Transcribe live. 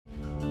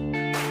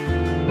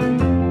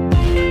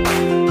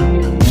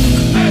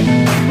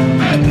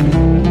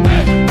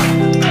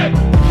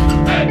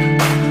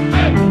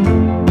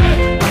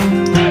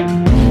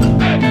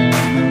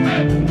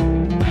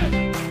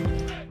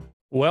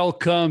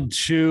Welcome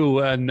to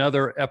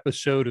another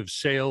episode of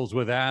Sales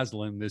with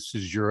Aslan. This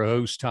is your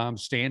host, Tom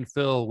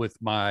Stanfill, with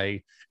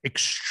my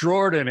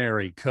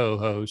extraordinary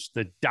co-host,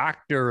 the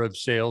doctor of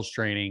sales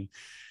training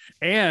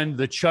and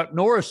the Chuck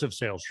Norris of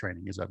sales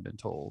training, as I've been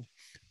told,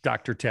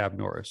 Dr. Tab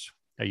Norris.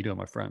 How you doing,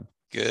 my friend?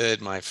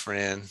 Good, my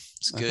friend.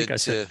 It's good. I think I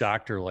said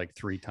doctor like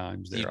 3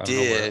 times there.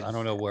 I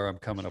don't know where I'm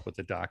coming up with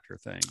the doctor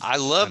thing. I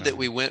love that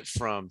we went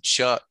from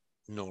Chuck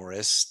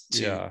Norris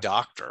to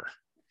doctor.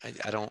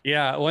 I don't.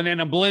 Yeah. Well, and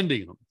I'm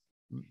blending them.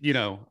 You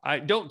know, I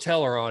don't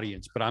tell our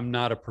audience, but I'm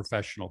not a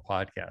professional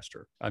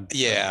podcaster. I'm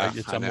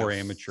more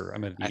amateur.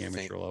 I'm at the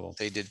amateur level.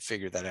 They did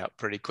figure that out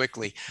pretty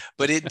quickly,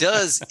 but it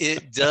does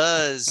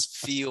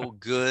feel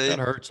good. That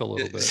hurts a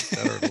little bit.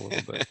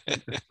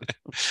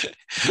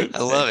 I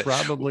love it.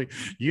 Probably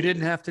you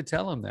didn't have to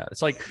tell them that.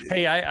 It's like,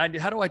 hey,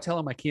 how do I tell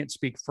them I can't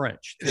speak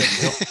French?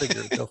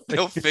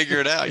 They'll figure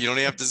it out. You don't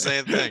even have to say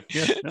a thing.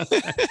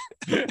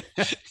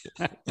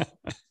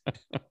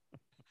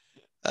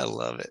 I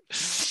love it.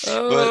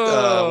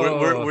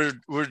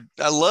 But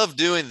I love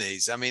doing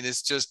these. I mean,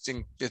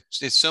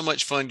 it's so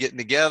much fun getting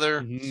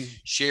together,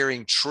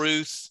 sharing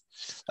truth.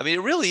 I mean,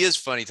 it really is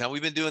funny, Tom.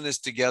 We've been doing this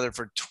together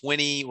for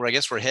 20, or I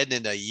guess we're heading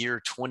into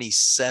year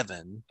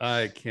 27.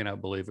 I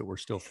cannot believe it. We're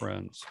still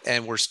friends.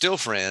 And we're still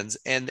friends.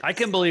 And I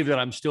can believe that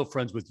I'm still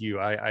friends with you.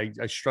 I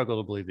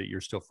struggle to believe that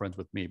you're still friends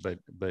with me, but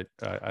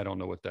I don't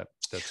know what that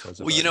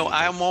says. Well, you know,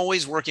 I'm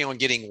always working on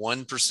getting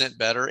 1%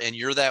 better. And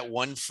you're that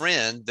one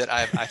friend that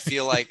I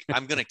feel like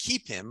I'm going to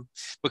keep him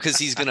because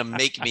he's going to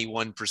make me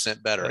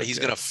 1% better. Okay. He's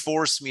going to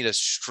force me to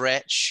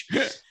stretch,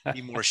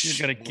 be more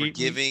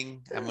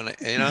giving. I'm going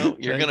to,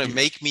 you're going to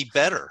make me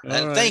better.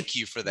 And right. Thank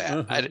you for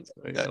that.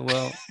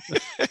 Well,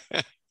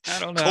 I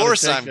don't know. Of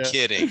course, I'm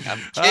kidding. I'm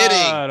kidding.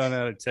 I don't know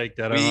how to take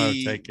that.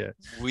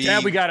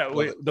 We got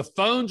it. The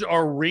phones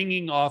are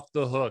ringing off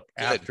the hook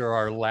after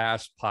our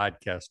last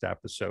podcast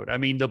episode. I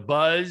mean, the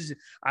buzz,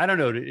 I don't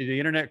know, the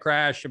internet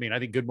crash. I mean, I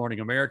think Good Morning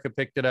America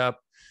picked it up.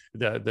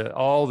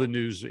 All the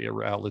news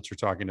outlets are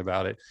talking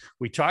about it.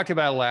 We talked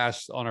about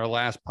on our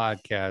last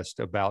podcast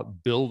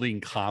about building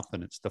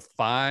confidence, the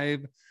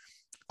 5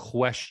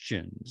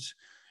 questions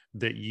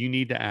that you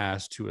need to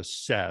ask to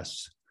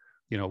assess,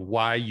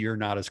 why you're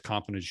not as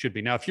confident as you should be.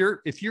 Now, if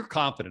you're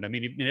confident, I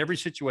mean, in every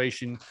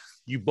situation,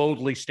 you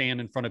boldly stand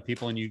in front of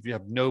people and you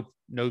have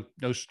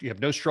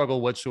no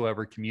struggle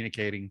whatsoever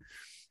communicating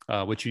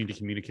what you need to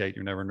communicate.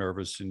 You're never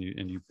nervous,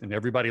 and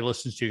everybody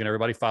listens to you and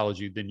everybody follows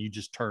you. Then you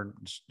just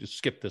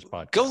skip this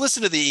podcast. Go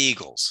listen to the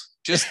Eagles.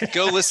 Just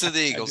go listen to the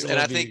Eagles, and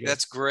I think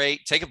that's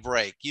great. Take a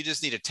break. You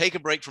just need to take a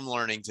break from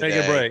learning today.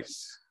 Take a break.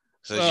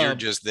 So you're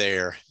just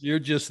there. You're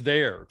just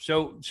there.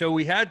 So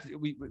we had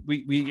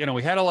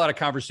a lot of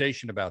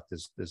conversation about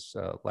this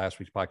last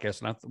week's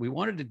podcast, and we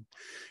wanted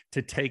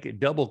to take a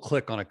double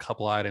click on a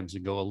couple items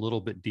and go a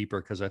little bit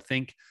deeper because I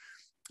think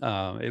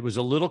it was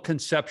a little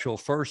conceptual.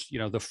 First,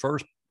 the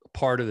first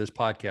part of this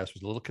podcast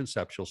was a little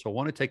conceptual, so I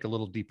want to take a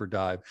little deeper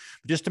dive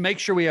just to make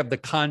sure we have the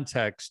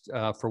context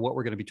for what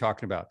we're going to be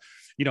talking about.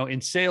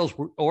 In sales,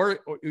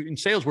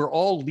 we're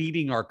all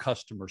leading our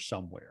customers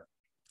somewhere.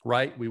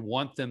 Right? We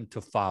want them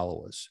to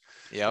follow us.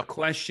 Yeah. The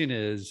question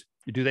is,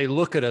 do they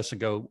look at us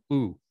and go,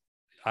 ooh,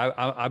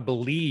 I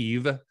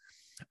believe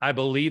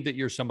that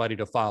you're somebody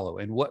to follow?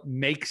 And what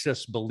makes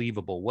us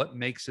believable? What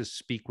makes us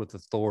speak with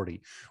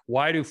authority?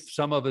 Why do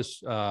some of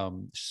us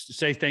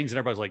say things and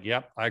everybody's like,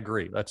 yep, I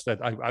agree.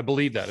 I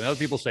believe that. And other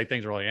people say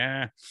things are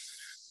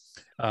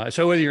like,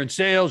 so whether you're in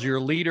sales, you're a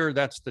leader,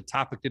 that's the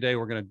topic today.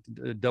 We're going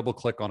to double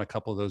click on a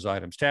couple of those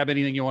items. Tab,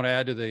 anything you want to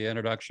add to the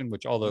introduction?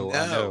 Which, although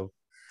I know.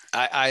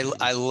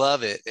 I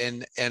love it.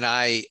 And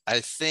I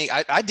think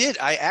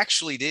I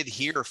actually did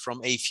hear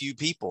from a few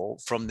people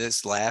from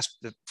this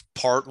last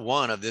part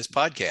 1 of this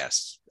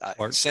podcast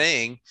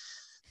saying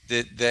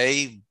that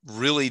they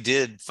really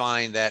did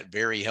find that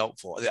very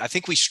helpful. I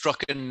think we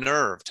struck a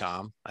nerve,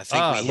 Tom. I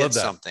think we hit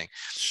something.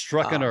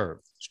 Struck a nerve.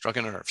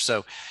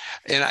 So,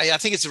 and I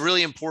think it's a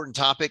really important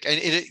topic. And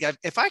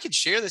if I could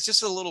share this,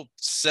 just a little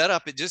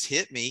setup, it just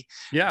hit me.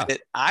 Yeah. That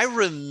I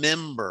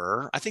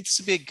remember, I think this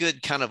would be a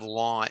good kind of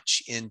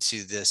launch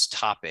into this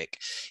topic,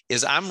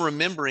 is I'm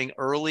remembering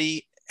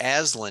early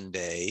Aslan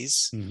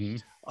days. Mm-hmm.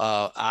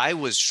 I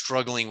was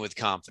struggling with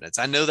confidence.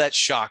 I know that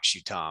shocks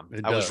you, Tom.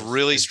 I was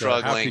really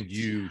struggling. How could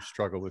you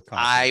struggle with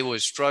confidence? I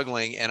was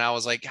struggling, and I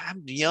was like,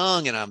 I'm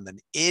young and I'm an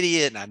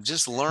idiot and I'm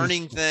just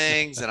learning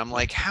things. And I'm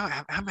like, how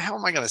am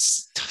I going to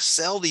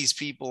sell these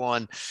people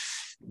on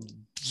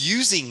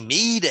using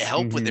me to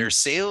help with their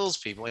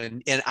salespeople?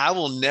 And I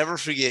will never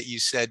forget, you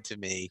said, let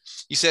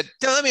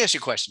me ask you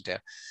a question,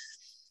 Tab.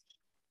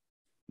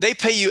 They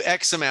pay you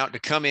X amount to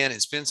come in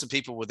and spend some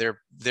people with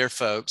their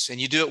folks, and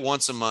you do it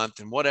once a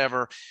month and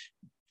whatever.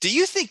 Do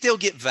you think they'll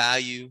get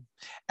value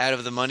out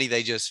of the money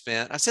they just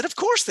spent? I said, of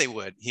course they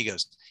would. He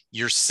goes,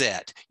 you're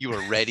set. You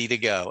are ready to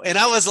go. And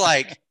I was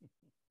like,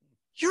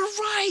 you're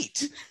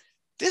right.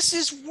 This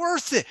is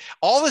worth it.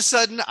 All of a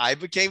sudden I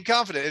became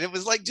confident. And it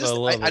was like,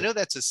 I know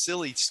that's a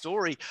silly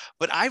story,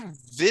 but I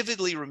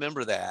vividly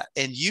remember that.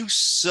 And you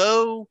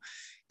so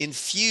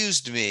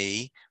infused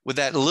me with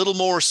that little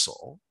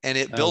morsel, and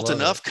it built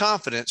enough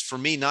confidence for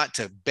me not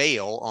to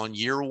bail on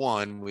year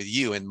one with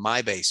you in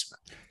my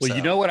basement. Well,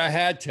 you know what I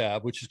had,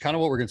 Tab, which is kind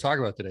of what we're going to talk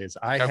about today, is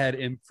I had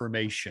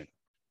information.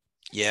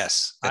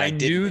 Yes. I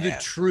knew the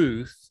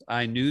truth.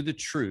 I knew the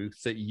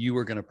truth that you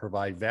were going to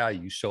provide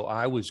value. So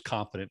I was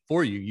confident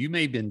for you. You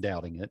may have been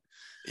doubting it.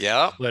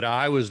 Yeah. But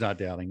I was not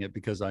doubting it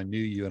because I knew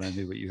you and I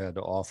knew what you had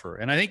to offer.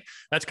 And I think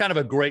that's kind of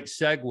a great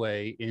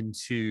segue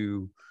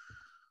into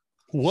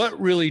what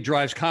really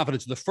drives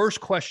confidence. The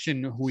first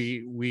question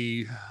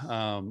we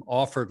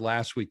offered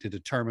last week to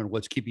determine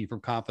what's keeping you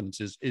from confidence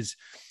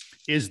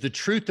is the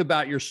truth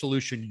about your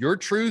solution your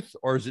truth,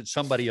 or is it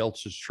somebody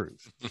else's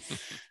truth?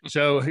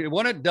 So I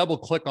want to double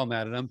click on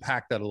that and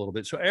unpack that a little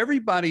bit. So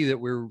everybody that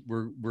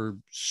we're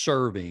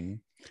serving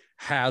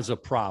has a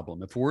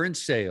problem. If we're in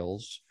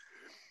sales,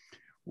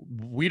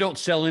 we don't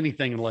sell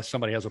anything unless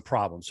somebody has a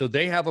problem. So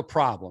they have a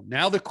problem.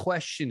 Now the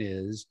question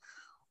is,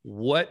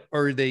 what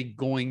are they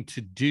going to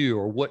do,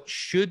 or what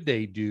should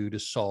they do to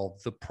solve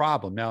the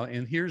problem? Now,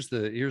 and here's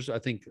I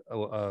think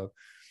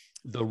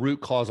the root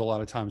cause a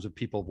lot of times of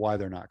people why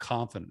they're not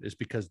confident is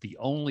because the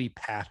only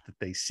path that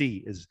they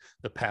see is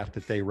the path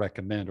that they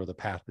recommend or the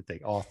path that they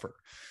offer.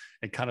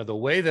 And kind of the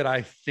way that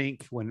I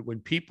think when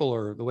people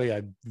are, the way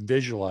I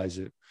visualize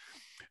it,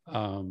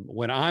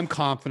 when I'm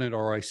confident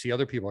or I see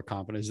other people are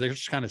confident, is they're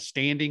just kind of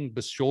standing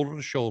shoulder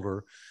to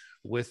shoulder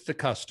with the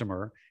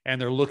customer, and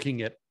they're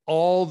looking at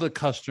all the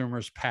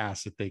customer's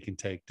paths that they can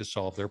take to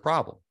solve their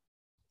problem.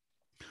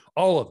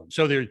 All of them.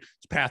 So there's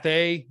path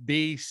A,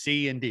 B,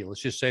 C, and D.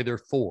 Let's just say there are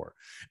 4.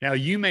 Now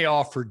you may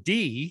offer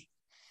D,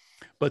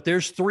 but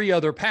there's 3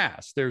 other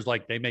paths. There's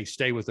like, they may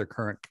stay with their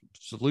current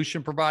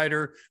solution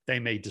provider. They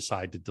may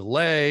decide to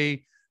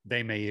delay.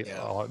 They may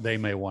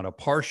want a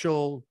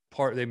partial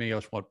part. They may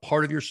just want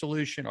part of your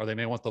solution, or they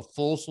may want the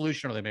full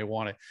solution, or they may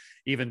want it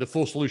even the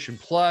full solution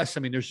plus. I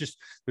mean, there's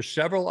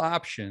several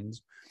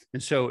options.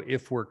 And so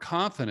if we're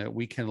confident,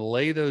 we can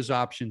lay those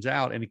options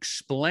out and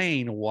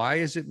explain why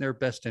is it in their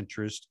best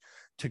interest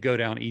to go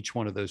down each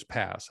one of those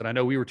paths. And I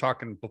know we were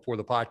talking before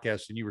the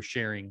podcast, and you were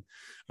sharing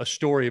a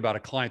story about a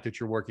client that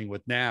you're working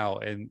with now,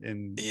 and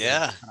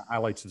it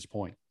highlights this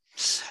point.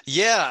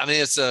 Yeah. I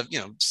mean, it's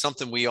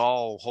something we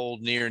all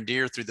hold near and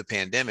dear through the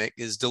pandemic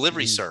is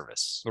delivery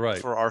service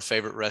for our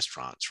favorite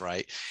restaurants.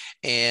 Right.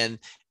 And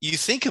you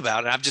think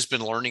about it, I've just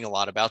been learning a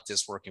lot about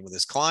this working with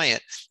this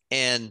client,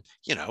 and,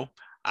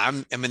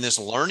 I'm in this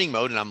learning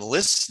mode and I'm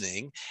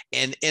listening,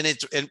 and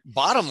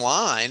bottom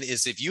line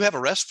is, if you have a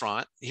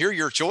restaurant, here are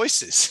your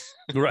choices.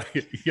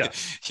 Right. Yeah.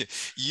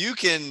 You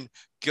can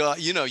go,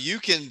 you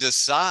can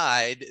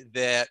decide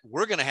that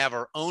we're going to have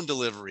our own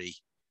delivery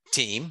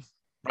team.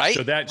 Right.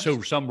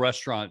 So some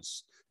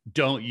restaurants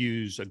don't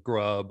use a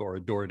Grub or a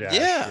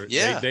DoorDash.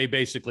 Yeah. They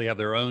basically have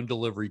their own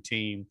delivery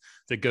team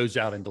that goes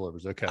out and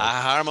delivers. Okay.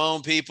 I hire my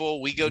own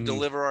people. We go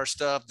deliver our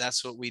stuff.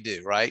 That's what we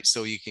do. Right.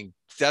 So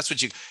that's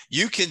what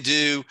you can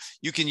do.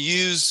 You can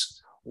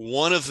use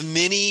one of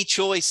many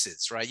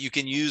choices, right? You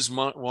can use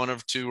one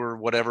of 2 or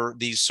whatever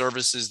these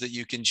services that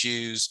you can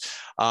choose.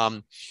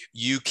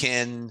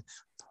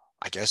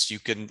 I guess you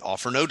can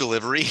offer no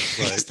delivery.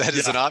 Right. That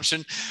is an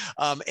option.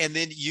 And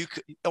then you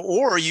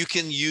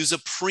can use a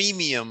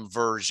premium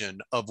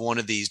version of one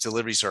of these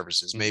delivery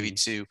services, maybe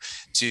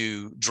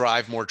to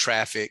drive more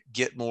traffic,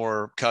 get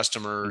more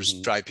customers,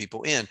 drive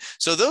people in.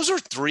 So those are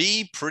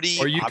 3 pretty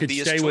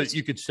obvious choices.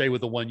 You could stay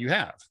with the one you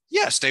have.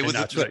 Yeah. Stay with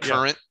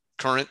the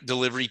current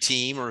delivery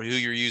team, or who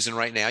you're using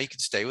right now. You could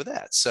stay with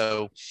that.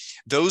 So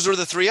those are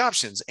the 3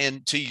 options.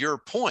 And to your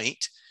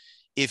point,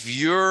 if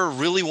you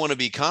really want to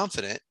be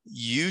confident,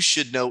 you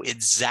should know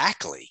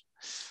exactly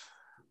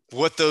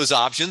what those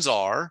options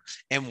are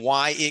and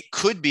why it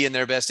could be in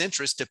their best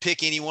interest to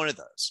pick any one of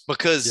those.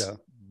 Because,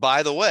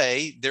 by the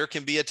way, there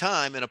can be a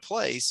time and a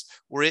place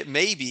where it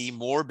may be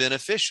more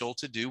beneficial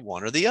to do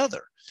one or the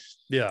other.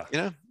 Yeah.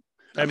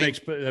 That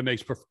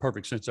makes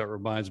perfect sense. That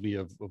reminds me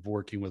of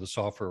working with a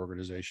software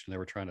organization. They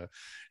were trying to,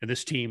 and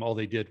this team, all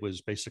they did was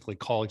basically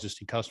call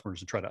existing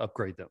customers and try to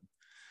upgrade them,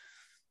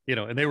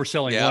 and they were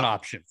selling one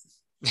option.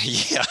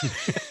 Yeah.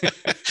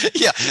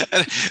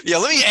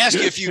 Let me ask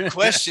you a few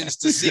questions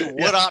to see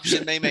what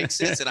option may make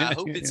sense. And I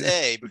hope it's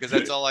A, because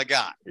that's all I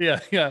got.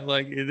 Yeah.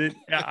 But,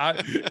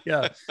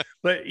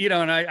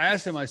 and I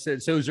asked them, I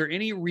said, so is there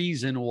any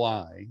reason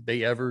why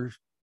they ever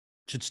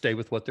should stay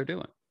with what they're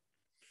doing?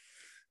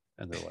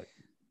 And they're like,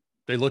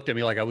 they looked at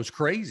me like I was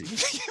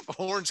crazy.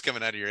 Horns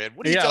coming out of your head.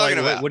 What are you talking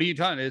about? What are you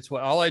talking? It's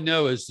all I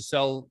know is to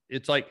sell.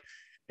 It's like,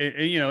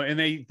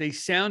 and they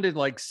sounded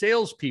like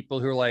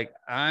salespeople who are like,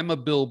 I'm a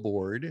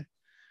billboard,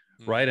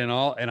 right? And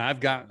I've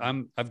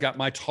got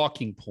my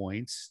talking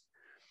points,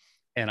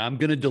 and I'm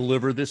going to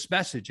deliver this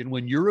message. And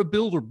when you're a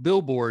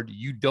billboard,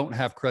 you don't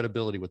have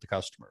credibility with the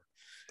customer.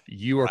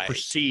 You are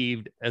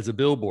perceived as a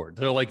billboard.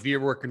 So like if you're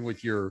working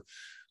with your,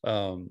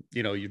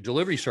 your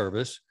delivery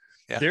service,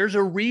 There's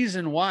a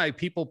reason why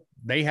people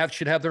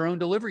should have their own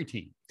delivery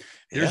team.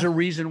 There's a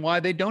reason why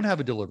they don't have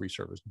a delivery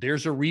service.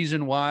 There's a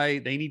reason why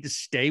they need to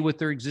stay with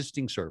their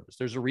existing service.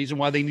 There's a reason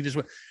why they need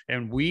to,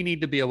 and we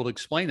need to be able to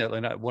explain that.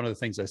 And one of the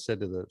things I said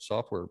to the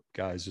software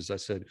guys is I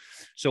said,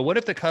 so what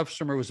if the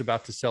customer was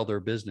about to sell their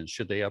business?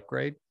 Should they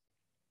upgrade?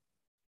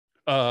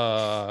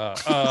 I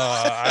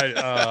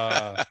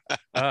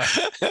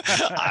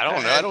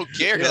don't know. I don't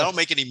care because I don't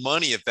make any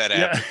money if that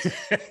happens.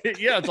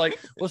 Yeah. It's like,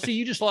 well, see,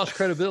 you just lost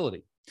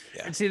credibility.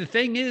 Yeah. And see, the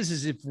thing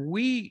is if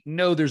we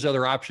know there's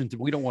other options, if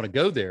we don't want to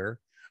go there,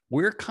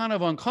 we're kind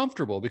of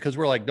uncomfortable because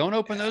we're like, don't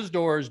open those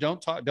doors.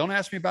 Don't talk. Don't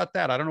ask me about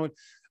that. I don't know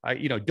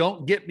what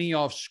don't get me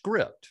off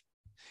script.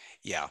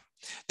 Yeah.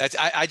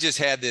 I just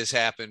had this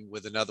happen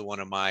with another one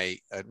of my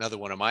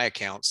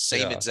accounts,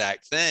 same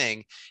exact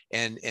thing.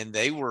 And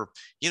they were,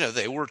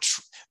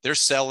 they're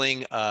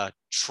selling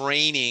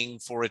training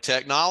for a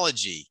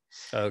technology.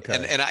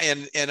 Okay.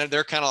 And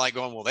they're kind of like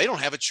going, well, they don't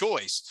have a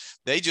choice.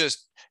 They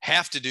just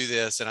have to do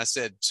this. And I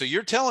said, so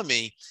you're telling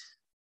me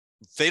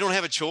they don't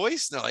have a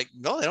choice? And they're like,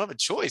 no, they don't have a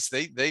choice.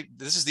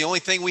 This is the only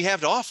thing we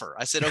have to offer.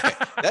 I said, okay,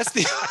 that's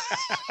the,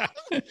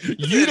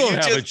 you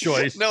don't have a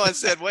choice. No, I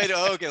said, wait,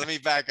 okay, let me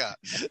back up.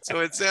 So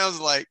it sounds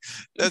like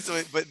that's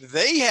what, but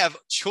they have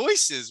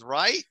choices,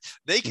 right?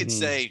 They could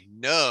say,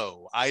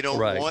 no, I don't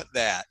want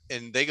that.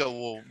 And they go,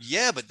 well,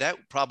 yeah, but that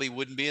probably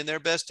wouldn't be in their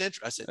best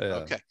interest. I said,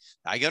 okay,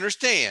 I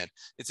understand.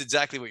 It's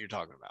exactly what you're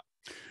talking about.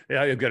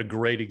 Yeah, I've got a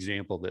great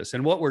example of this.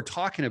 And what we're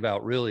talking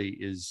about really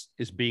is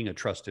being a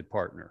trusted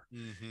partner.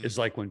 Mm-hmm. It's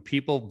like when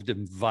people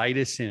invite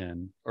us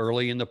in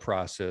early in the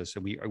process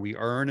and we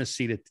earn a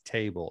seat at the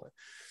table,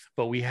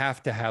 but we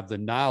have to have the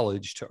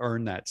knowledge to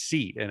earn that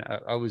seat. And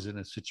I was in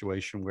a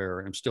situation where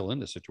I'm still in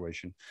the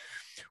situation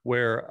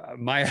where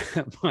my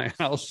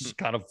house is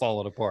kind of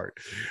falling apart.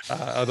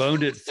 I've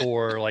owned it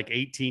for like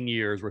 18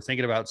 years. We're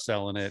thinking about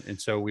selling it.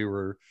 And so we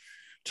were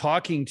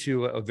talking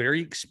to a very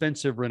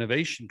expensive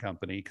renovation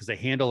company because they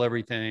handle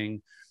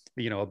everything,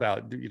 we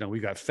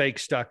got fake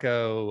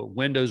stucco,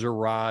 windows are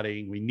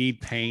rotting, we need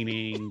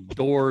painting,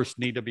 doors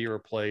need to be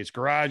replaced,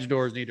 garage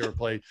doors need to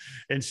replace.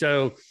 And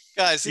so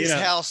guys, his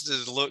house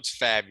just looks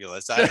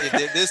fabulous.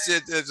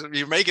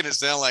 You're making it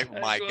sound like,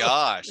 my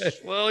gosh.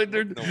 Well,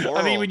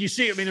 when you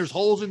see it, there's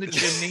holes in the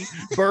chimney,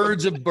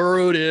 birds have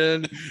burrowed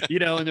in,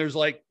 and there's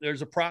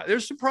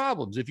some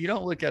problems. If you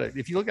don't look at it,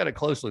 if you look at it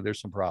closely,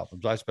 there's some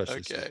problems. I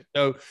especially see.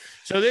 So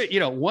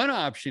one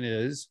option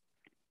is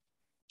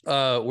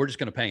we're just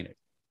going to paint it.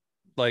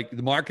 Like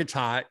the market's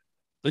hot,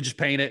 let's just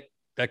paint it.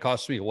 That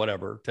costs me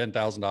whatever,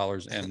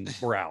 $10,000 and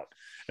we're out.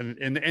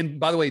 And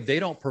by the way, they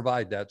don't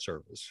provide that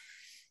service.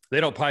 They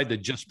don't provide the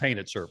just paint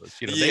it service.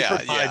 They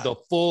provide the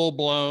full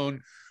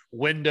blown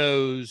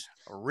windows,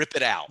 rip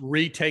it out,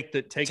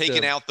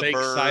 taking out the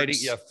birds. Siding.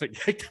 Yeah,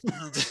 take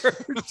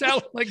the birds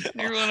out. Like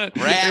they want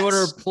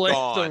to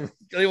replace them.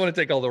 They want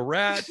to take all the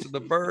rats and the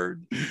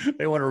bird.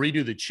 They want to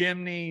redo the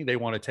chimney. They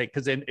want to take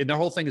and the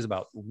whole thing is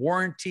about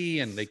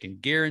warranty, and they can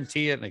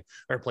guarantee it. And they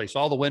replace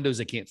all the windows.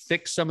 They can't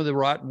fix some of the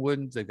rotten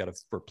woods. They've got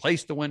to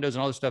replace the windows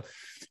and all this stuff.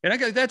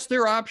 And that's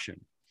their option.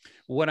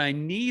 What I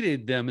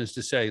needed them is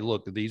to say,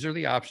 look, these are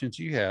the options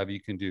you have. You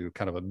can do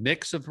kind of a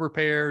mix of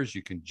repairs.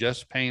 You can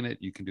just paint it.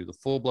 You can do the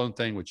full blown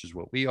thing, which is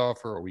what we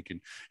offer, or we can,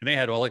 and they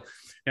had all like,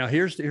 now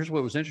here's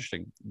what was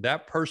interesting.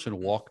 That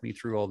person walked me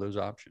through all those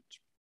options.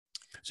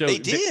 So they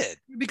did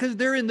because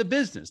they're in the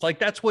business. Like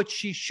that's what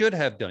she should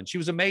have done. She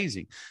was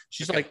amazing.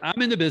 She's like,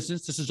 I'm in the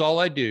business. This is all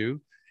I do.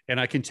 And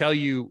I can tell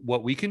you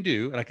what we can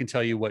do. And I can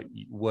tell you what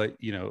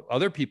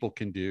other people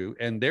can do.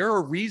 And there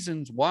are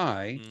reasons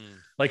why,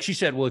 like she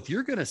said, well, if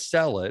you're going to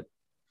sell it,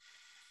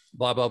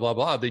 blah, blah, blah,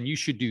 blah, then you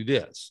should do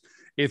this.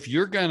 If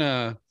you're going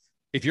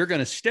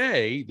to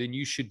stay, then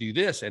you should do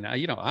this. And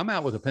I'm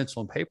out with a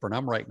pencil and paper and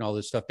I'm writing all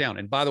this stuff down.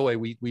 And by the way,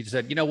 we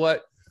said, you know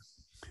what?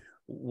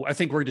 I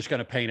think we're just going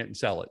to paint it and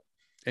sell it.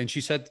 And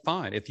she said,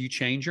 fine, if you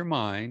change your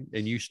mind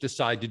and you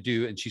decide to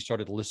do, and she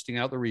started listing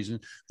out the reason,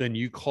 then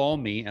you call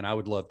me and I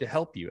would love to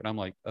help you. And I'm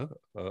like,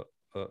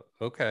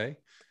 okay.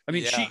 I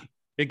mean,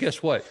 and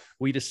guess what?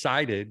 We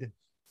decided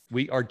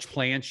our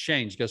plans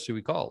changed. Guess who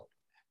we called?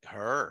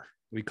 Her.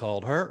 We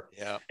called her.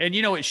 Yeah.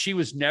 And she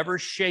was never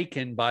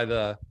shaken by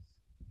the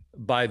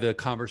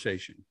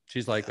conversation.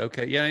 She's like,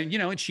 okay. Yeah.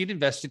 And she'd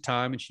invested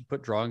time and she'd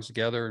put drawings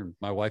together, and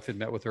my wife had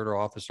met with her at her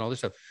office and all this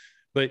stuff,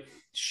 but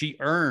she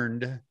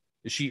earned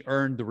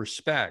the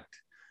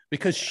respect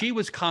because she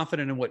was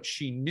confident in what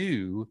she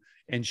knew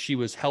and she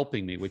was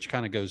helping me, which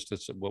kind of goes to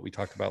what we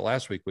talked about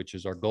last week, which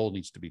is our goal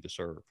needs to be to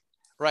serve.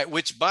 Right.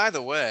 Which, by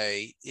the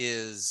way,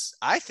 is,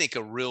 I think,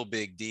 a real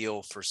big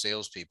deal for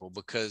salespeople,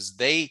 because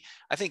I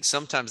think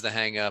sometimes the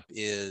hang up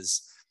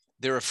is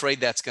they're afraid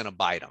that's going to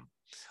bite them.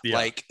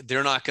 Like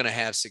they're not going to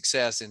have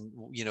success. And,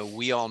 you know,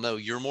 we all know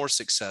you're more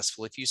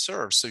successful if you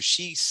serve. So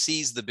she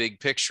sees the big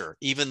picture,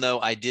 even though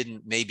I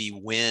didn't maybe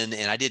win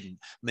and I didn't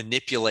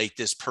manipulate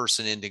this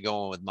person into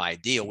going with my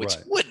deal, which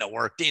wouldn't have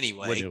worked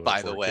anyway,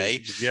 by the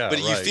way. But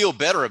you feel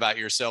better about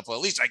yourself. Well,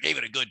 at least I gave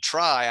it a good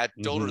try. I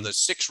told her the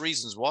 6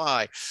 reasons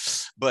why.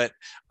 But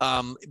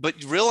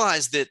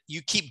realize that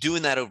you keep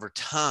doing that over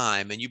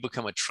time and you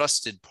become a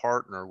trusted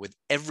partner with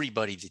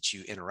everybody that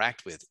you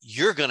interact with.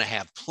 You're going to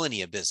have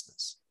plenty of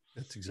business.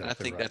 That's exactly and I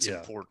think that's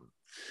important.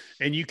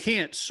 And you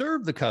can't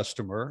serve the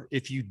customer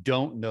if you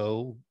don't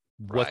know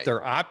what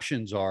their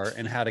options are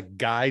and how to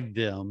guide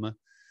them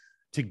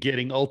to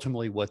getting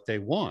ultimately what they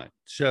want.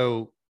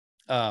 So,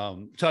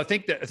 I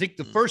think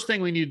the first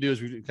thing we need to do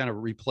is we kind of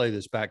replay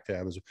this back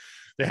tab is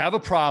they have a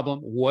problem.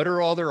 What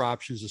are all their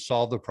options to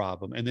solve the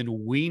problem? And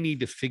then we need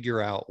to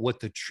figure out what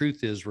the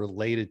truth is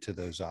related to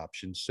those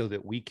options so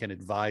that we can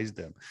advise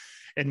them.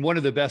 And one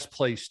of the best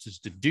places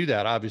to do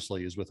that,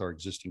 obviously, is with our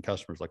existing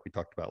customers, like we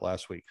talked about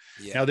last week.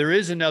 Now, there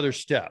is another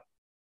step.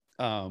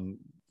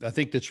 I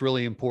think that's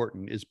really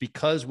important is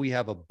because we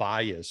have a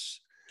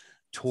bias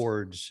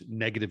towards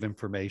negative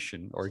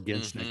information or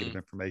against negative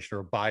information,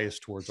 or a bias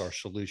towards our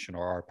solution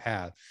or our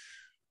path.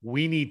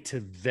 We need to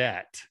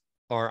vet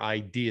our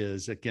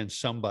ideas against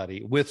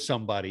somebody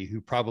who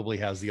probably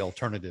has the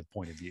alternative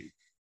point of view.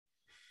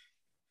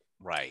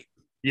 Right.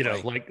 You know,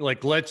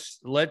 like let's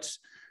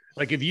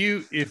like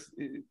if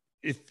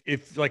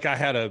like I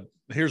had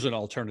here's an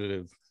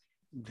alternative,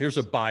 here's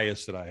a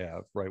bias that I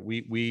have, right?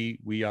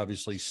 We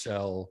obviously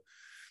sell,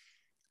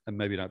 and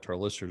maybe not to our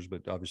listeners,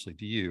 but obviously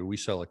to you, we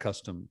sell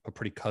a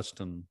pretty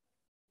custom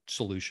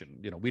solution.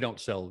 You know, we don't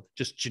sell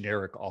just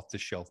generic off the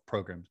shelf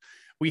programs.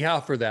 We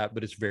offer that,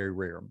 but it's very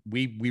rare.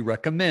 We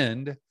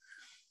recommend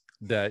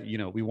that, you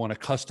know, we want to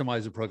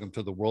customize a program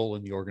to the role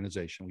in the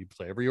organization. We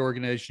say every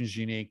organization is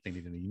unique. They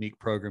need a unique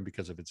program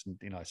because if it's,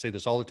 you know, I say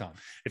this all the time,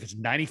 if it's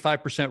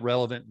 95%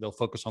 relevant, they'll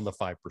focus on the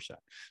 5%.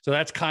 So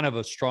that's kind of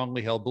a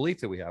strongly held belief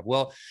that we have.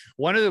 Well,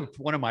 one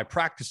of my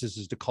practices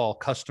is to call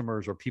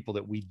customers or people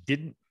that we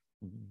didn't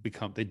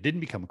become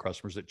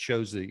customers that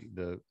chose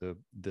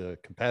the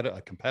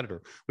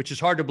competitor, which is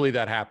hard to believe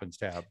that happens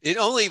to have. It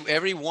only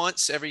every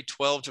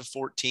 12 to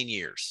 14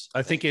 years.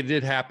 I think it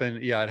did happen.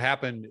 Yeah. It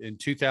happened in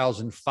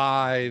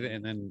 2005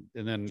 and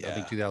then I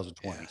think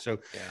 2020. So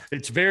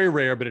it's very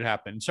rare, but it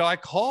happened. So I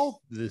called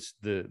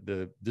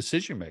the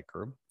decision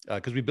maker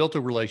because we built a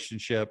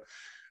relationship.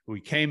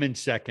 We came in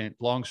second,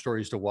 long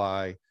story as to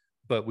why,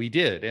 but we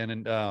did.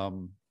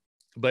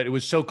 But it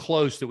was so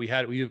close that we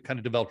kind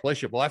of developed a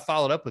relationship. Well, I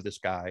followed up with this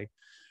guy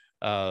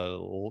a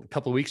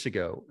couple of weeks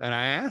ago, and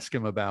I asked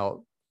him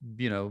about,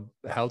 you know,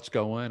 how it's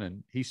going,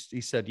 and he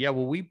said, "Yeah,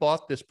 well, we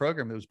bought this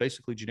program. It was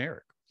basically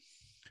generic."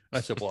 And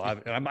I said, "Well,"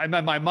 in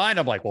my mind,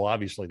 I'm like, "Well,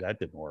 obviously that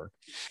didn't work."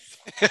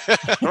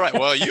 Right.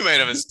 Well, you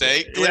made a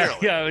mistake. Clearly.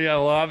 Yeah.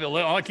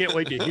 Well, I can't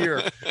wait to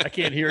hear.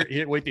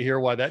 Wait to hear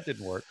why that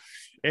didn't work.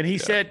 And he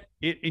said,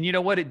 and you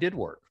know what? It did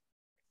work.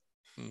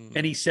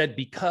 And he said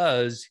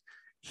because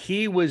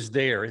he was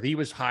there. He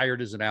was hired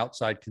as an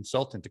outside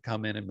consultant to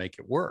come in and make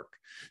it work.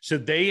 So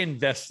they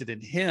invested in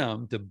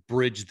him to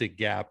bridge the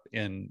gap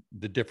in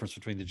the difference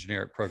between the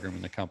generic program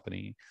and the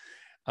company.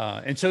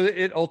 And so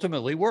it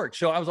ultimately worked.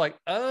 So I was like,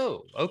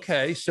 oh,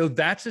 okay. So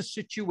that's a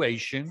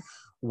situation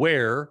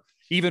where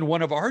even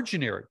one of our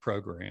generic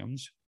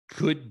programs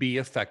could be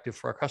effective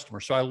for our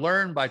customers. So I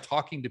learned by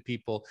talking to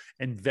people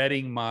and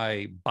vetting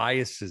my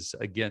biases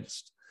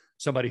against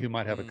somebody who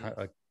might have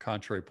a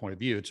contrary point of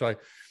view. And so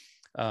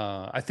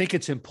I think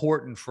it's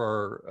important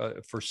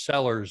for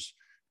sellers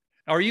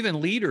or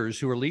even leaders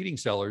who are leading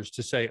sellers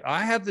to say,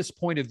 I have this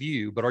point of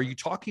view, but are you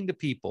talking to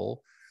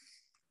people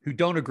who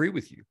don't agree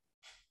with you?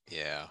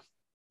 Yeah.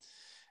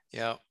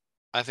 Yeah.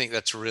 I think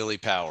that's really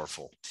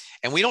powerful.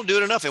 And we don't do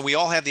it enough. And we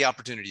all have the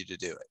opportunity to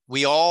do it.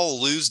 We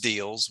all lose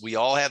deals. We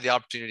all have the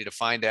opportunity to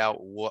find out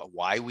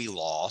why we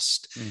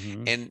lost.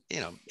 And, you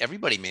know,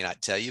 everybody may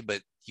not tell you,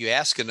 but you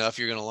ask enough,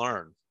 you're going to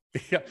learn.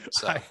 Yeah,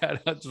 so.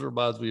 That just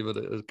reminds me of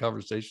a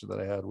conversation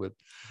that I had with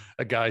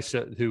a guy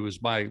who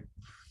was my,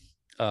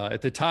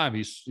 at the time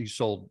he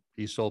sold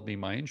me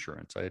my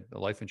insurance. I had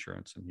life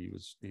insurance, and he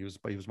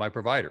was my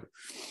provider,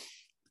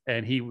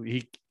 and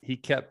he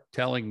kept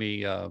telling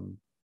me,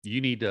 you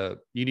need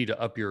to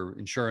up your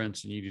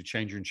insurance, and you need to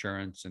change your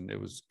insurance, and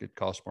it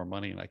costs more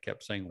money. And I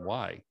kept saying,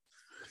 why?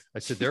 I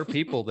said, there are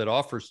people that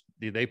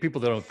people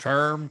that don't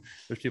term.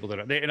 There's people that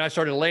don't. And I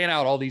started laying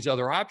out all these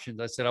other options.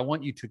 I said, I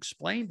want you to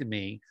explain to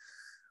me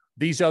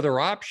these other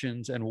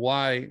options and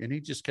why. And he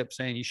just kept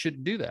saying, you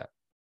shouldn't do that.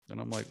 And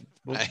I'm like,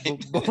 why?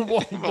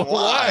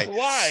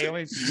 Why? I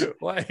mean,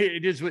 why?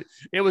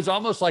 It was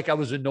almost like I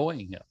was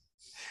annoying him.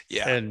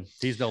 Yeah. And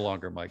he's no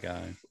longer my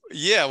guy.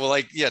 Yeah. Well,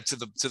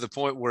 to the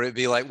point where it'd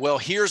be like, well,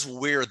 here's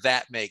where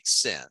that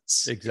makes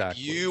sense.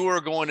 Exactly. If you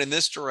are going in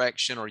this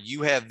direction, or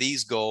you have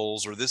these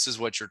goals, or this is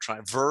what you're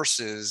trying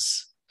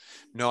versus,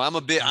 no, I'm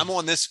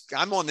on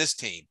this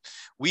team.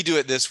 we do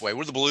it this way.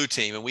 We're the blue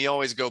team and we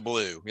always go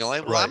blue.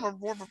 Like, well, I'm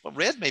more of a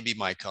red, may be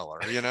my color,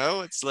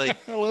 it's like,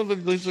 I love the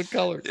blues of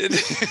color.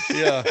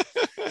 Yeah.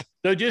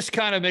 So just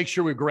kind of make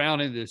sure we're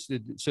grounded in this.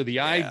 So the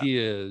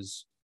idea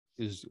is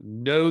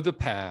know the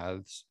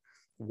paths,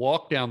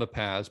 walk down the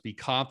paths, be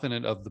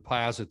confident of the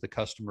paths that the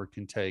customer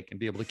can take, and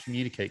be able to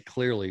communicate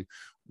clearly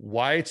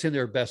why it's in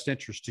their best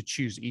interest to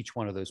choose each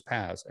one of those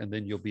paths. And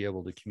then you'll be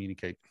able to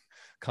communicate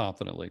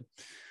confidently.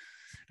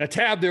 Now,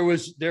 Tab, there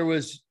was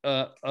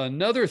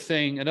another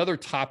thing, another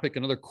topic,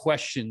 another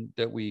question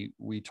that we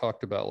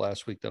talked about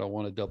last week that I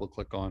want to double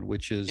click on,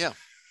 which is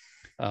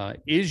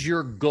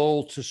your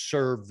goal to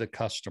serve the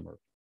customer?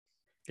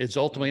 It's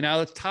ultimately,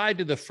 now it's tied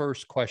to the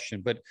first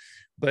question, but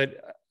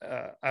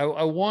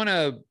I want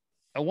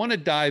to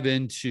dive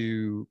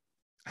into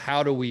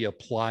how do we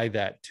apply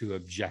that to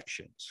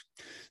objections.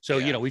 So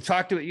we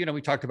talked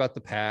about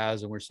the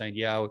paths, and we're saying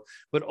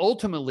but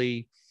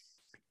ultimately,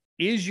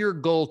 is your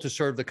goal to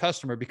serve the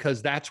customer?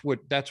 Because that's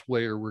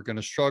where we're going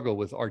to struggle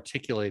with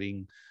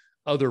articulating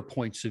other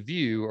points of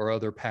view or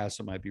other paths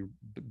that might be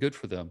good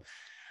for them.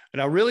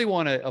 And I really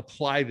want to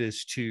apply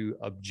this to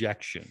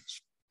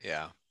objections.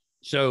 Yeah.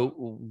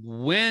 So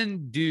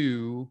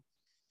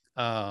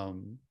how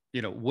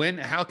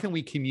can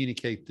we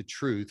communicate the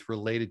truth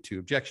related to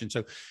objections?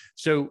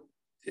 So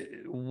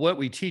what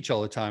we teach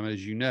all the time,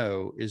 as you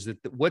know, is that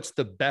what's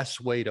the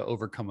best way to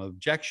overcome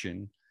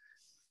objection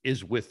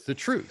is with the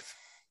truth.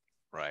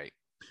 Right.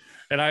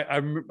 And I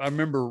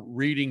remember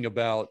reading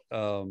about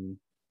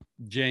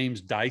James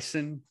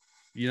Dyson,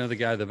 the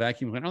guy, the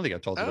vacuum cleaner. I don't think I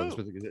told you about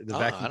this, but the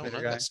vacuum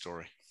cleaner guy. That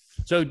story.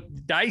 So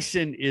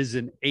Dyson is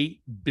an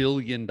 $8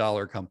 billion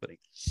company.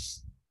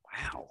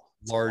 Wow.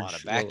 That's large a lot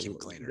of vacuum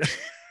cleaners.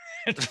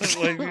 It's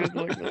an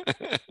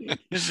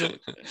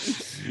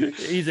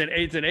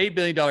 $8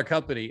 billion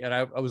company. And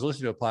I was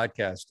listening to a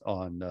podcast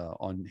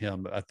on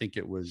him. I think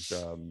it was,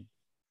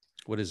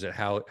 what is it?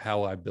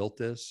 How I Built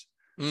This.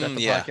 Is that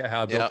the podcast?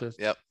 How I Built This?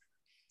 Yep.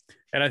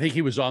 And I think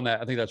he was on that.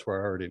 I think that's where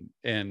I heard him.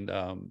 And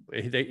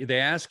they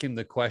asked him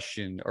the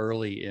question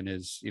early in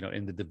his,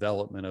 in the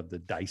development of the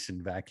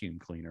Dyson vacuum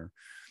cleaner.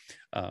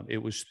 It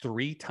was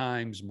 3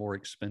 times more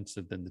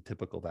expensive than the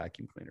typical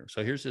vacuum cleaner.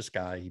 So here's this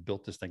guy, he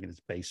built this thing in his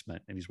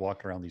basement, and he's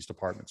walking around these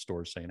department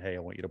stores saying, "Hey, I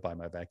want you to buy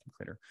my vacuum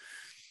cleaner."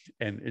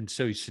 And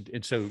so he said,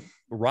 and so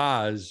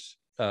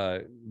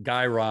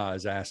Guy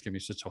Raz asked him, he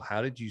said, "So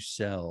how did you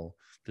sell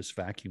this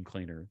vacuum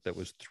cleaner that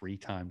was 3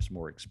 times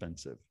more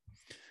expensive?"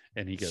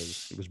 And he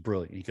goes, it was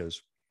brilliant. He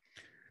goes,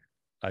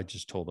 "I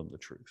just told him the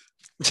truth."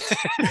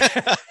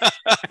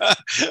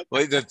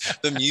 Wait,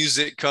 the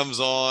music comes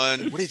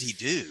on. What did he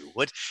do?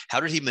 How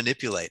did he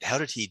manipulate? How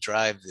did he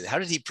drive? How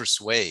did he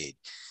persuade?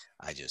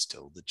 I just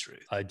told the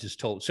truth.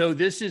 So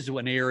this is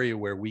an area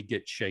where we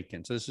get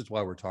shaken. So this is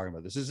why we're talking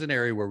about this. This is an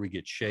area where we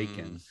get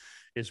shaken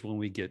is when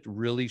we get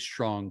really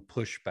strong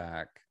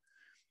pushback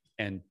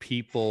and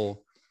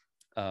people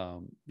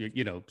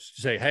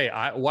say, "Hey,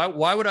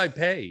 why would I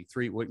pay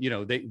 3?"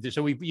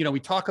 So we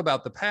talk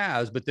about the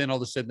paths, but then all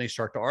of a sudden they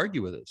start to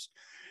argue with us.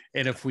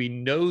 And if we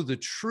know the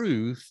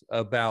truth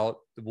about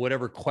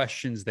whatever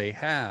questions they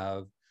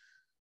have,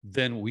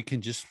 then we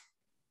can just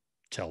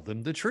tell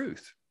them the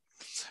truth.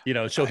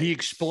 So he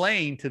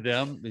explained to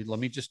them,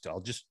 I'll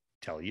just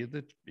tell you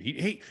that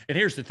and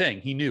here's the thing,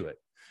 he knew it.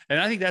 And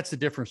I think that's the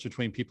difference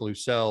between people who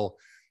sell,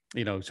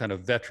 kind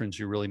of veterans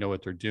who really know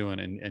what they're doing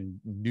and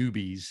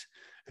newbies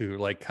who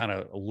like kind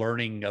of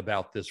learning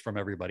about this from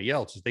everybody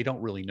else, is they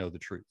don't really know the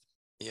truth.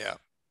 Yeah.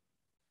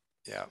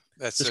 Yeah.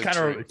 That's so kind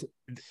true.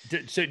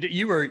 So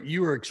you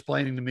were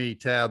explaining to me,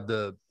 Tab,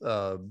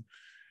 an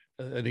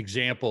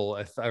example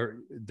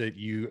that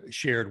you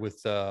shared with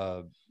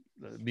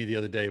me the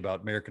other day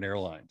about American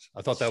Airlines.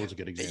 I thought that was a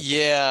good example.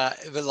 Yeah.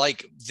 But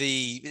like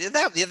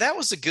that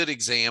was a good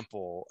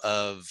example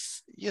of,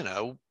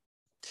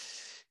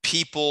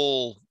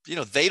 people,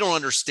 they don't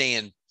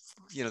understand,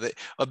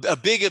 a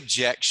big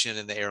objection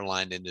in the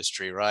airline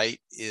industry, right,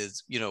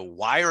 is,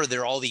 why are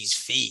there all these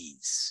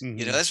fees?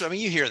 Mm-hmm. That's what,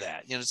 you hear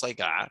that, it's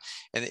like,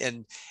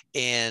 and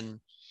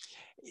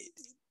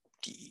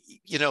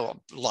a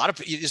lot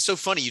of, it's so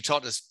funny. You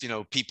talk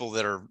to, people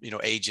that are,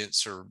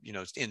 agents or,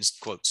 in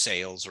quote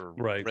sales or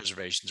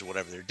reservations or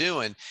whatever they're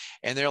doing.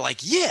 And they're like,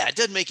 yeah, it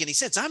doesn't make any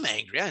sense. I'm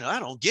angry. I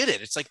don't get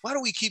it. It's like, why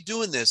do we keep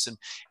doing this? And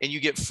you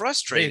get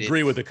frustrated. They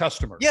agree with the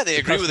customer. Yeah. They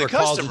agree with the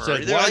customer.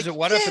 Says,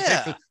 why do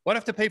I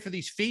have to pay for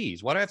these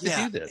fees? Why do I have to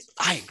do this?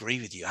 I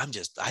agree with you. I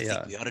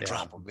think we ought to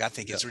drop them. I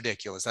think it's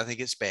ridiculous. I think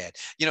it's bad,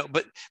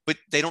 but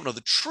they don't know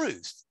the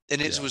truth.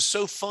 And it was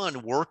so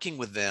fun working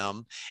with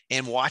them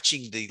and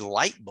watching the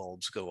light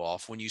bulbs go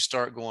off when you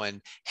start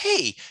going,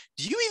 "Hey,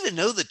 do you even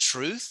know the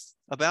truth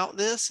about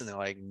this?" And they're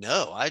like,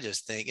 "No, I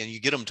just think," and you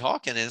get them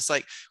talking, and it's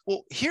like,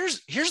 well,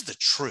 here's the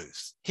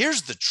truth.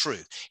 Here's the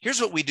truth.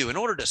 Here's what we do. In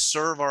order to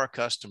serve our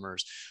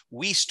customers,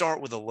 we start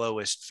with the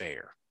lowest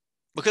fare,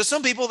 because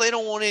some people, they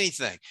don't want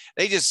anything.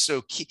 They just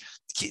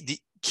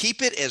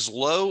keep it as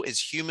low as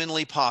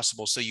humanly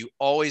possible. So you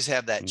always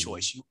have that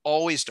choice. You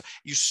always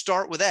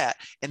start with that.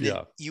 And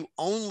then you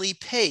only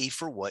pay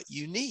for what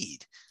you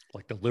need.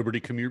 Like the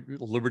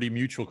Liberty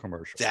Mutual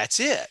commercial. That's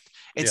it.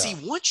 And see,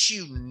 once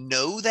you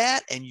know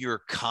that and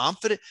you're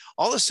confident,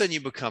 all of a sudden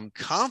you become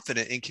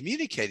confident in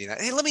communicating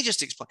that. Hey, let me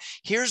just explain.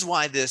 Here's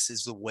why this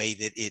is the way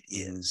that it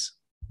is.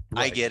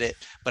 Right. I get it,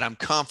 but I'm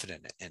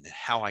confident in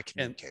how I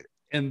communicate it.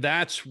 And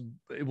that's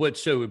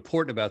what's so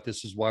important about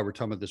this, is why we're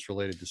talking about this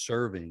related to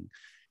serving,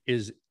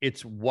 is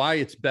it's why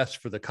it's best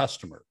for the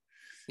customer.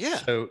 Yeah.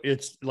 So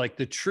it's like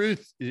the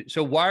truth.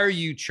 So why are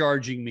you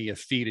charging me a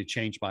fee to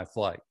change my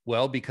flight?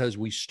 Well, because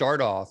we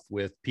start off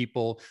with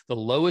people, the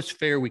lowest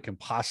fare we can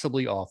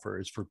possibly offer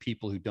is for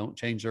people who don't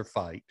change their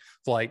flight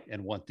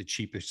and want the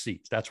cheapest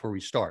seats. That's where we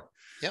start.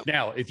 Yep.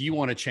 Now, if you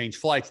want to change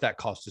flights, that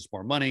costs us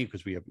more money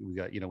because we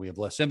have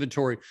less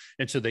inventory.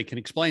 And so they can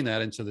explain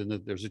that. And so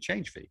then there's a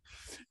change fee.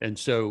 And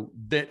so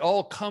that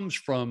all comes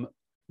from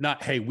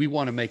not, hey, we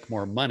want to make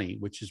more money,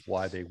 which is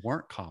why they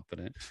weren't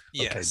confident.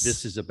 Yes. Okay,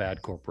 this is a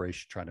bad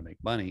corporation trying to make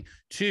money.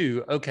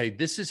 Two, okay,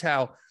 this is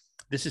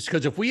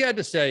because if we had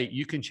to say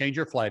you can change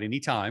your flight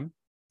anytime,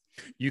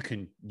 you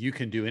can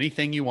do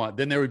anything you want,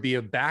 then there would be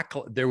a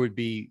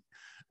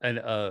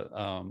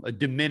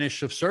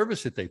diminish of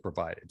service that they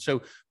provided.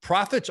 So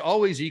profits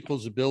always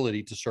equals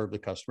ability to serve the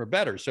customer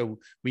better. So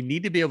we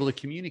need to be able to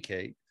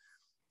communicate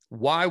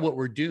why what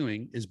we're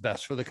doing is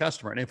best for the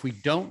customer. And if we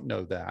don't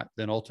know that,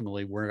 then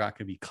ultimately we're not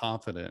going to be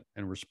confident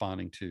in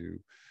responding to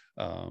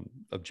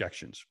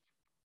objections.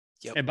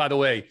 Yep. And by the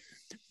way,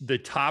 the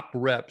top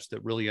reps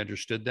that really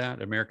understood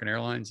that, American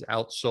Airlines,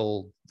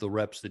 outsold the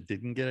reps that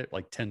didn't get it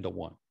like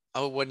 10-1.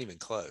 Oh, it wasn't even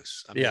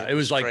close. I mean, it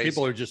was like crazy.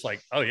 People are just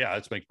like, oh yeah,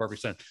 this makes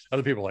perfect sense.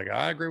 Other people are like,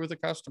 I agree with the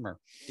customer.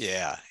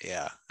 Yeah.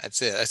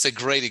 That's it. That's a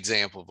great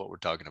example of what we're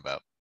talking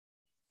about.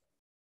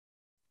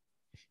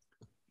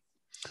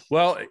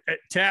 Well,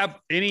 Tab,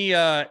 any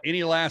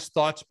last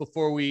thoughts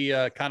before we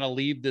kind of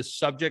leave this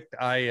subject?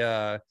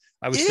 I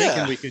was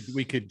thinking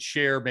we could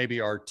share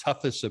maybe our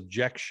toughest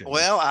objection.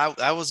 Well,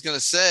 I was going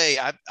to say,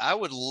 I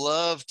would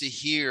love to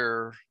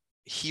hear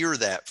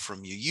that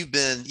from you.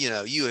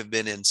 You have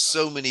been in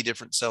so many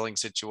different selling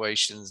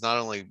situations, not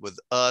only with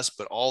us,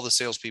 but all the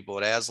salespeople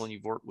at Aslan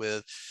you've worked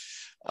with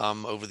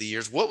over the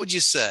years. What would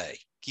you say?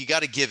 You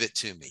got to give it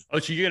to me. Oh,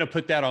 so you're going to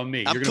put that on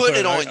me? I'm putting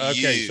it on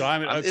you. Okay, so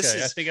I'm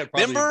okay. I think I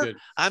probably remember.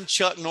 I'm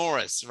Chuck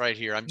Norris right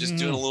here. I'm just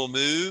doing a little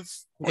move.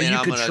 Well, you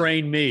could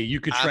train me. You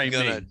could train me.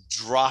 I'm going to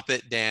drop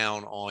it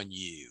down on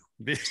you.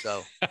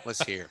 So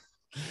let's hear.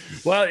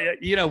 Well,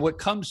 what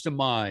comes to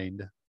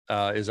mind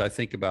is I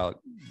think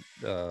about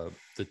the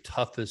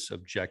toughest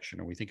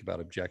objection, or we think about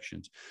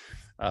objections,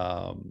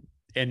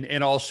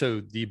 and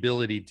also the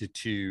ability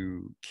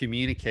to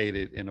communicate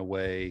it in a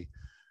way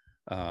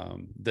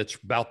that's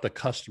about the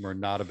customer,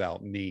 not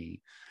about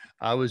me.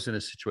 I was in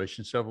a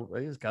situation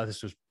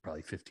this was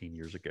probably 15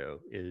 years ago,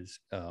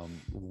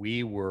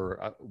 we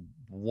were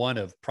one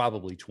of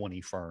probably 20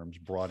 firms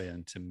brought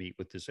in to meet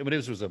with this. I mean,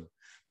 this was a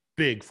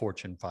big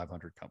Fortune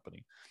 500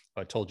 company.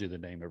 If I told you the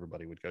name,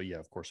 everybody would go, yeah,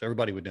 of course,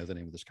 everybody would know the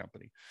name of this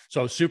company.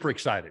 So I was super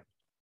excited.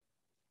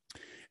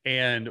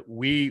 And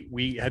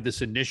we had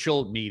this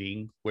initial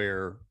meeting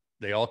where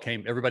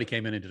everybody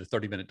came in and did a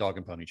 30-minute dog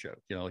and pony show.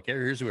 Like,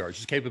 here's who we are. It's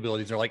just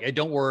capabilities. They're like, hey,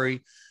 don't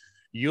worry.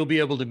 You'll be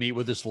able to meet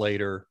with us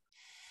later.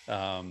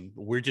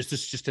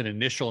 It's just an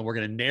initial, and we're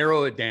going to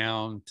narrow it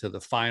down to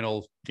the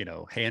final,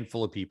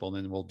 handful of people.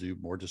 And then we'll do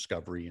more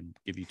discovery and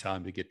give you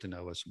time to get to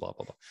know us, blah,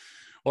 blah, blah.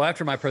 Well,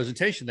 after my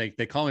presentation,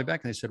 they called me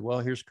back and they said, well,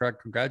 here's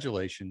correct.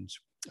 Congratulations.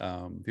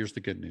 Here's the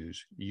good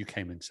news. You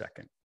came in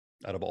second.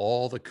 Out of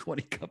all the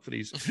 20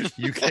 companies,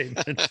 you came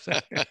in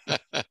second.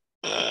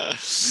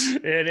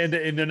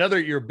 And another,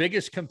 your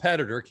biggest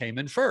competitor came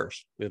in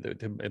first.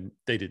 And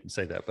they didn't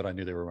say that, but I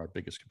knew they were my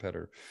biggest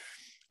competitor.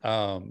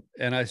 And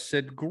I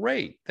said,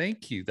 great,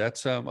 thank you.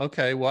 That's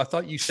okay. Well, I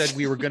thought you said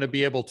we were going to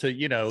be able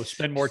to,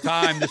 spend more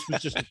time. This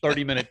was just a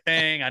 30-minute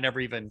thing.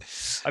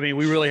 We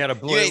really had a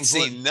you ain't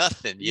seen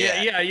nothing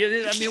yet. Yeah.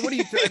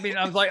 I mean,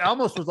 I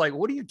almost was like,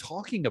 what are you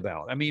talking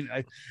about?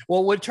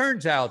 Well, it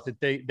turns out that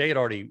they had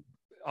already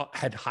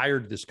had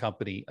hired this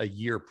company a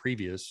year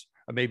previous,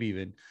 or maybe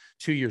even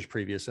 2 years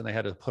previous, and they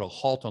had to put a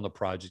halt on the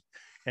project.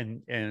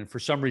 And for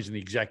some reason, the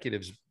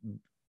executives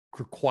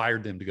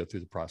required them to go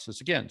through the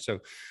process again. So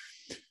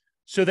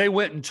they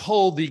went and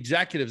told the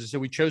executives, they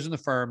said, we've chosen the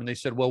firm. And they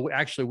said, well,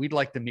 actually, we'd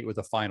like to meet with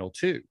a final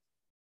two.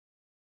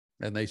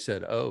 And they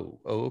said, oh,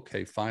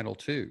 okay, final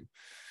two.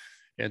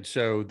 And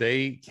so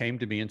they came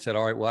to me and said,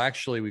 all right, well,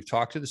 actually, we've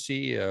talked to the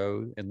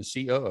CEO and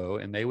the COO,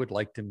 and they would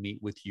like to meet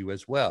with you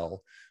as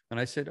well. And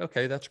I said,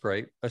 okay, that's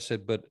great. I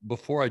said, but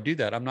before I do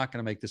that, I'm not going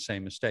to make the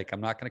same mistake. I'm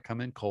not going to come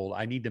in cold.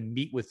 I need to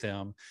meet with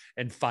them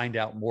and find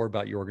out more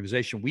about your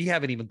organization. We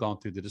haven't even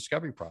gone through the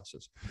discovery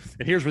process.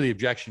 And here's where the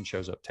objection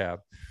shows up, Tab.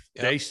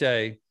 Yep. They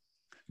say,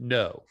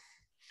 no.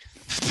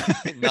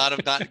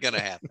 not going to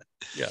happen.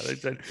 Yeah, they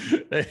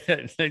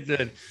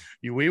said,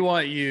 we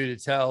want you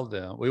to tell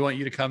them, we want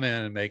you to come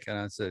in and and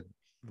I said,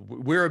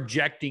 we're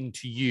objecting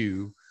to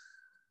you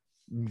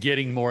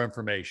getting more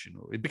information,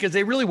 because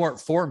they really weren't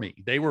for me.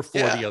 They were for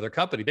the other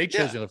company. They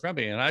chose the other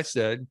company. And I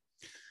said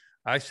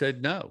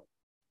no.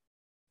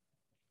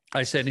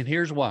 I said, and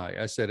here's why.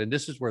 I said, and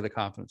this is where the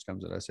confidence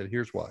comes in. I said,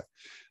 here's why.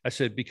 I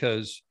said,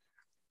 because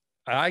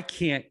I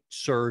can't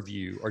serve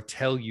you or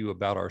tell you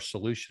about our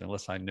solution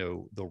unless I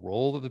know the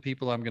role of the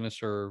people I'm going to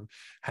serve,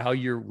 how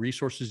your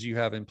resources you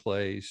have in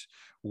place,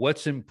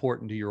 what's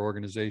important to your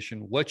organization,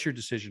 what your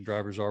decision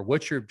drivers are,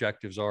 what your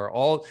objectives are,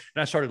 all.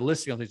 And I started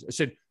listing all these. I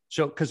said,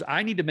 so, because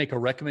I need to make a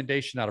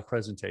recommendation, not a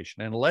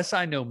presentation. And unless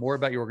I know more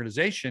about your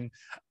organization,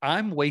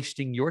 I'm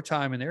wasting your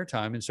time and their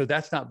time. And so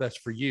that's not best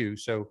for you.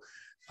 So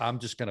I'm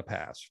just going to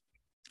pass.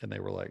 And they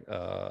were like,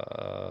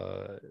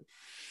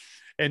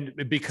 and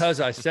because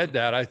I said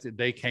that,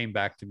 they came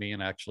back to me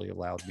and actually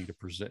allowed me to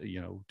present,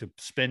 to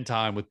spend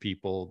time with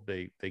people.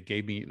 They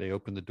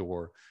opened the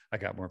door. I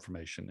got more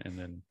information, and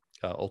then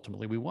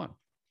ultimately we won.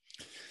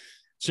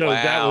 So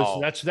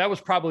wow. that was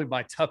probably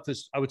my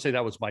toughest. I would say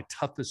that was my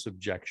toughest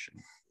objection.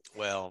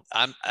 Well,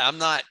 I'm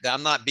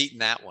not beating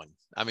that one.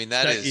 I mean,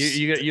 that is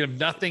you have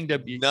nothing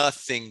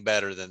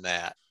better than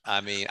that. I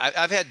mean,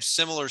 I've had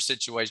similar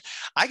situations.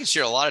 I can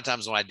share a lot of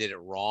times when I did it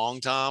wrong,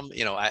 Tom.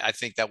 I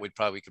think that we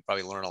could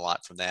probably learn a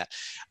lot from that,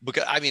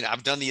 because I mean,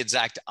 I've done the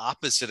exact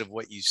opposite of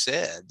what you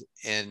said,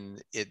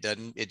 and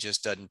it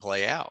just doesn't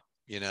play out.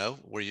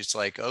 Where you're just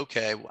like,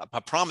 okay, I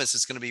promise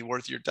it's going to be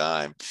worth your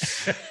time.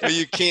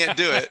 You can't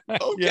do it.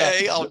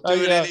 Okay, I'll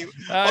do it anyway.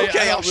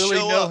 Okay, I'll really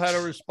know how to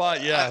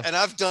respond. Yeah. And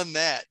I've done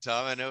that,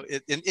 Tom. I know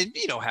it, and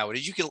you know how it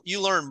is.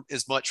 You learn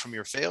as much from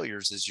your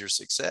failures as your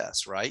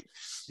success, right?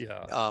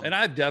 Yeah. And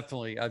I've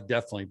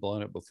definitely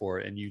blown it before,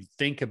 and you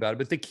think about it.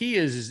 But the key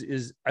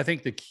is I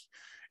think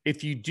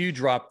if you do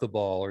drop the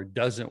ball or it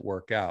doesn't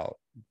work out,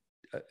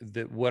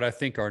 what I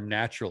think our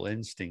natural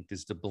instinct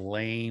is to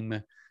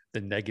blame the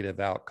negative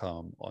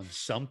outcome on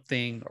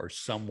something or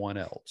someone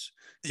else.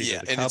 Yeah,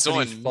 and it's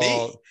on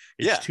fault.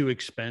 Me. It's too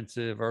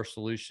expensive. Our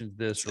solution's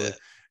this.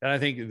 And I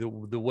think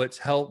the what's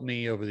helped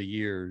me over the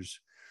years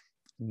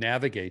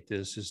navigate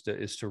this is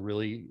to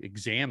really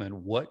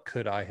examine what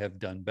could I have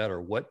done better?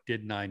 What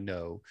didn't I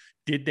know?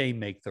 Did they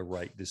make the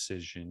right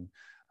decision?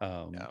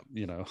 But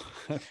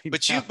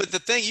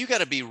the thing, you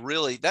got to be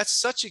really, that's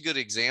such a good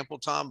example,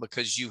 Tom,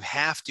 because you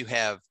have to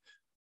have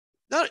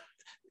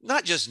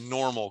not just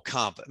normal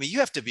confidence. I mean, you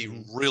have to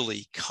be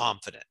really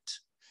confident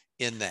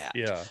in that.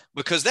 Yeah.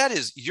 Because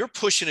you're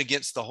pushing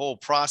against the whole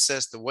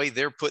process, the way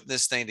they're putting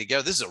this thing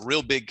together. This is a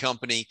real big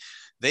company.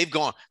 There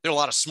are a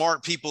lot of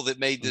smart people that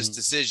made this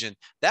decision.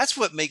 That's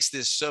what makes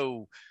this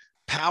so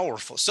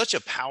powerful, such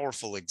a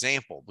powerful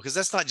example, because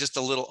that's not just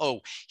a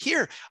little,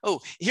 here's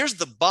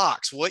the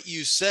box, what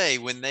you say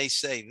when they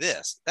say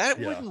this. That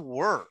wouldn't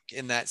work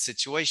in that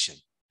situation.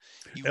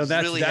 That's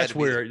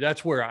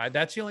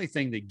the only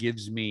thing that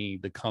gives me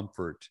the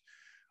comfort,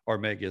 or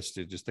Megas,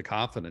 to just the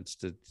confidence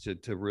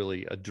to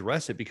really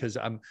address it, because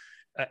I'm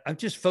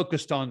just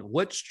focused on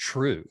what's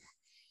true,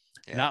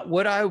 not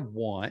what I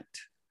want,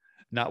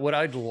 not what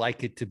I'd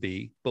like it to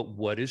be, but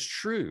what is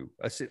true.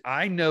 I said,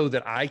 I know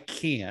that I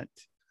can't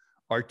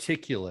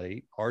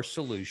articulate our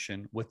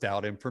solution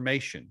without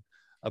information.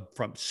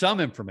 From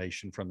some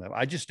information from them.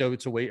 I just know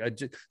it's a way.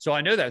 So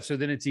I know that. So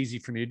then it's easy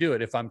for me to do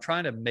it. If I'm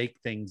trying to make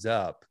things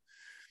up,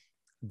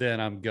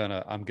 then I'm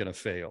gonna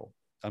fail.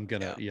 I'm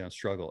gonna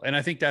struggle. And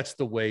I think that's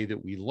the way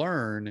that we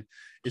learn,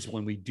 is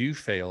when we do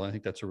fail. I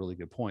think that's a really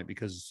good point,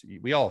 because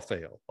we all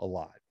fail a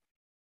lot.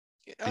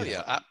 Oh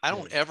yeah. I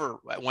don't ever,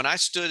 when I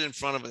stood in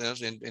front of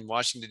them in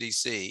Washington,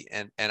 DC,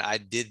 and I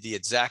did the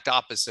exact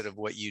opposite of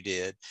what you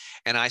did.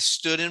 And I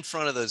stood in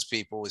front of those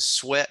people with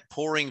sweat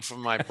pouring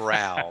from my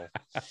brow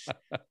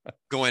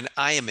going,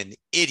 I am an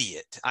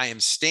idiot. I am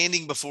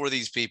standing before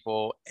these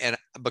people. And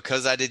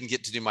because I didn't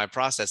get to do my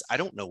process, I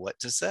don't know what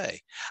to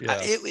say.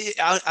 Yeah.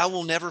 I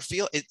will never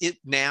feel it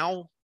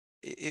now.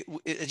 You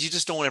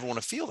just don't ever want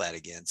to feel that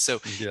again. So,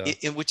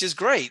 which is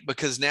great,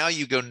 because now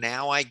you go,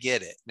 now I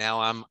get it.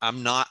 Now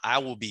I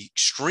will be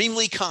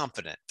extremely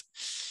confident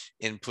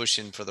in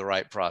pushing for the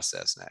right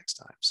process next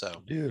time.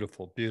 So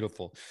beautiful.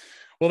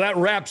 Well, that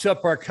wraps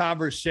up our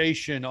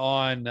conversation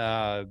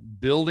on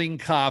building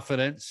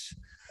confidence.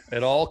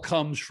 It all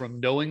comes from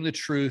knowing the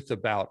truth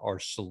about our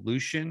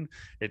solution,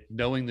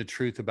 knowing the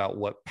truth about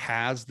what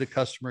paths the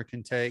customer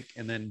can take,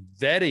 and then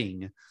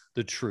vetting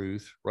the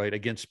truth, right,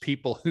 against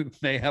people who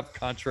may have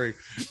contrary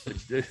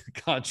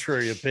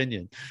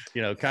opinion.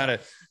 Kind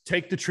of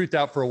take the truth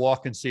out for a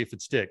walk and see if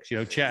it sticks.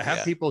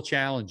 Have people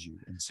challenge you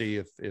and see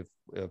if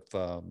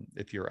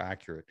you're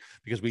accurate,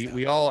 because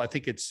we all, I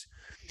think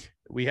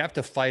we have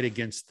to fight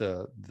against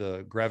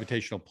the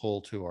gravitational pull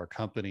to our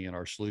company and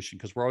our solution,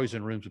 because we're always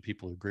in rooms with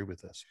people who agree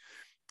with us.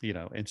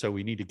 And so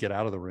we need to get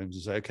out of the rooms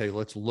and say, okay,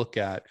 let's look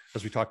at,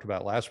 as we talked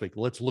about last week,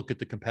 let's look at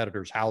the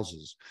competitors'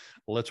 houses.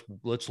 Let's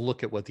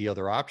look at what the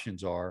other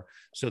options are,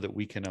 so that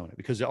we can own it,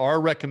 because our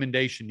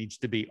recommendation needs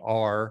to be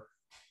our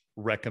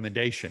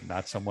recommendation,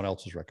 not someone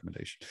else's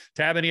recommendation.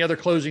 Tab, any other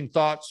closing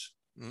thoughts?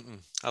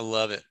 I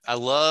love it.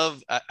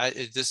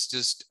 This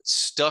just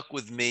stuck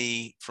with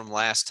me from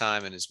last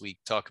time. And as we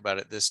talk about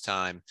it this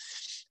time,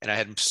 And I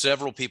had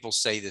several people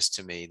say this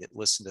to me that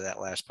listened to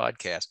that last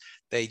podcast.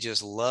 They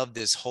just love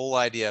this whole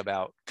idea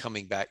about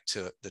coming back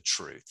to the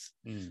truth.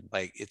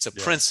 Like it's a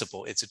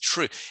principle, it's a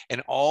truth.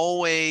 And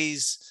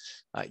always,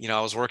 you know,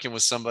 I was working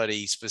with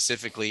somebody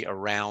specifically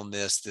around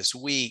this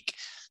week,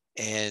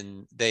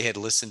 and they had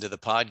listened to the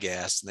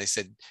podcast and they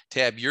said,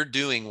 Tab, you're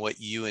doing what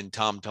you and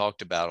Tom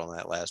talked about on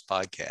that last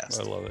podcast.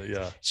 I love it.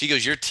 Yeah. She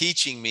goes, you're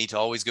teaching me to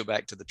always go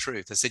back to the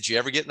truth. I said, you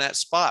ever get in that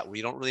spot where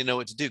you don't really know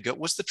what to do? Go,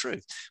 what's the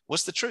truth?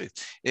 What's the truth?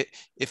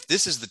 If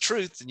this is the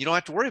truth, then you don't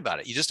have to worry about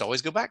it. You just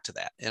always go back to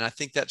that. And I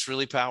think that's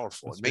really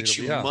powerful. It makes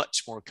you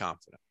much more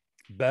confident.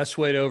 Best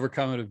way to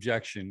overcome an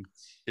objection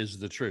is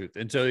the truth.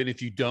 And so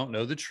if you don't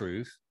know the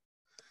truth,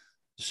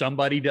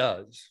 somebody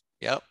does.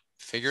 Yep.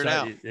 Figure it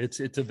out.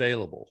 It's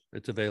available.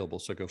 It's available.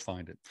 So go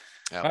find it.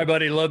 Yep. All right,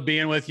 buddy. Love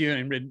being with you.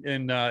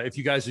 And if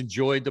you guys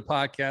enjoyed the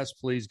podcast,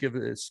 please give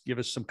us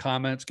some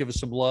comments, give us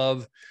some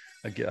love,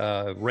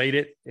 rate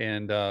it,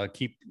 and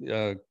keep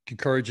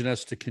encouraging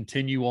us to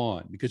continue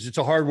on, because it's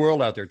a hard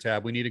world out there,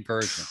 Tab. We need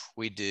encouragement.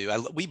 We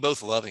do. We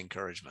both love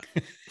encouragement.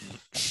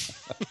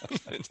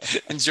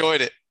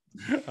 Enjoyed it.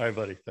 All right,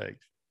 buddy.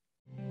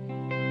 Thanks.